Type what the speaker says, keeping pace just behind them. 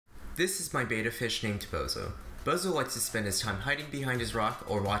This is my beta fish named Bozo. Bozo likes to spend his time hiding behind his rock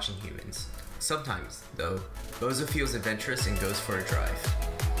or watching humans. Sometimes, though, Bozo feels adventurous and goes for a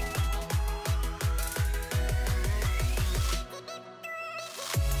drive.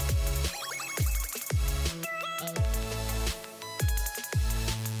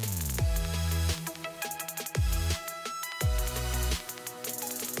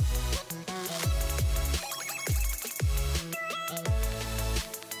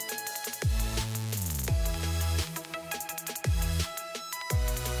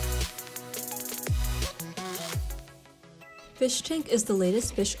 Fish Tank is the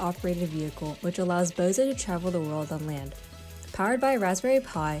latest fish-operated vehicle which allows Bozo to travel the world on land. Powered by a Raspberry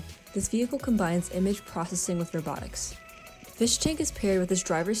Pi, this vehicle combines image processing with robotics. Fish Tank is paired with its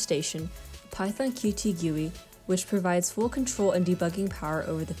driver's station, a Python Qt GUI, which provides full control and debugging power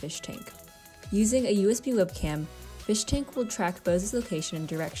over the fish tank. Using a USB webcam, Fish Tank will track Bozo's location and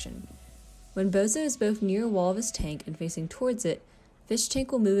direction. When Bozo is both near a wall of his tank and facing towards it, Fish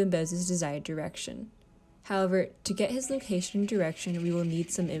Tank will move in Bozo's desired direction. However, to get his location and direction, we will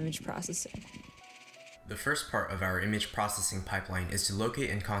need some image processing. The first part of our image processing pipeline is to locate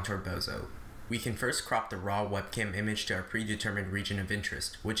and contour Bozo. We can first crop the raw webcam image to our predetermined region of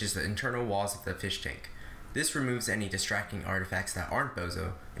interest, which is the internal walls of the fish tank. This removes any distracting artifacts that aren't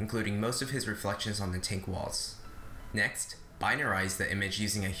Bozo, including most of his reflections on the tank walls. Next, binarize the image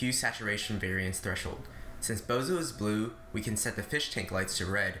using a hue saturation variance threshold. Since Bozo is blue, we can set the fish tank lights to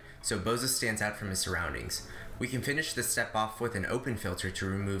red, so Bozo stands out from his surroundings. We can finish this step off with an open filter to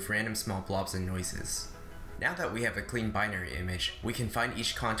remove random small blobs and noises. Now that we have a clean binary image, we can find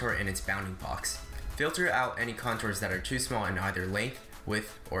each contour in its bounding box. Filter out any contours that are too small in either length,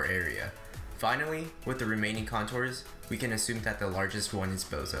 width, or area. Finally, with the remaining contours, we can assume that the largest one is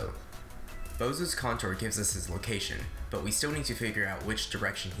Bozo. Bozo's contour gives us his location, but we still need to figure out which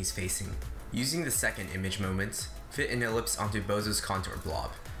direction he's facing. Using the second image moments, fit an ellipse onto Bozo's contour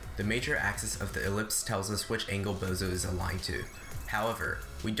blob. The major axis of the ellipse tells us which angle Bozo is aligned to. However,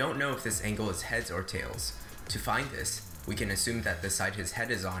 we don't know if this angle is heads or tails. To find this, we can assume that the side his head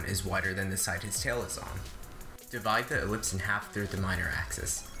is on is wider than the side his tail is on. Divide the ellipse in half through the minor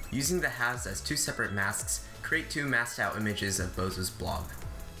axis. Using the halves as two separate masks, create two masked out images of Bozo's blob.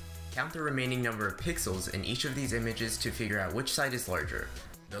 Count the remaining number of pixels in each of these images to figure out which side is larger.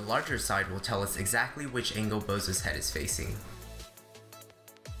 The larger side will tell us exactly which angle Bozo's head is facing.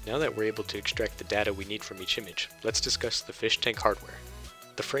 Now that we're able to extract the data we need from each image, let's discuss the fish tank hardware.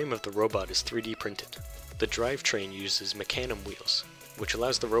 The frame of the robot is 3D printed. The drivetrain uses mecanum wheels, which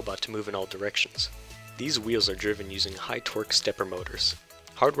allows the robot to move in all directions. These wheels are driven using high-torque stepper motors.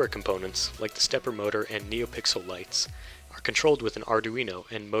 Hardware components, like the stepper motor and NeoPixel lights, are controlled with an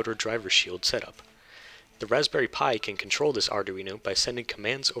Arduino and motor driver shield setup. The Raspberry Pi can control this Arduino by sending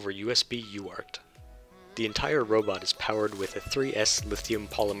commands over USB UART. The entire robot is powered with a 3S lithium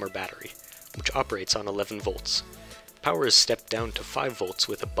polymer battery, which operates on 11 volts. Power is stepped down to 5 volts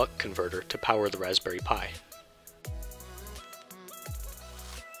with a buck converter to power the Raspberry Pi.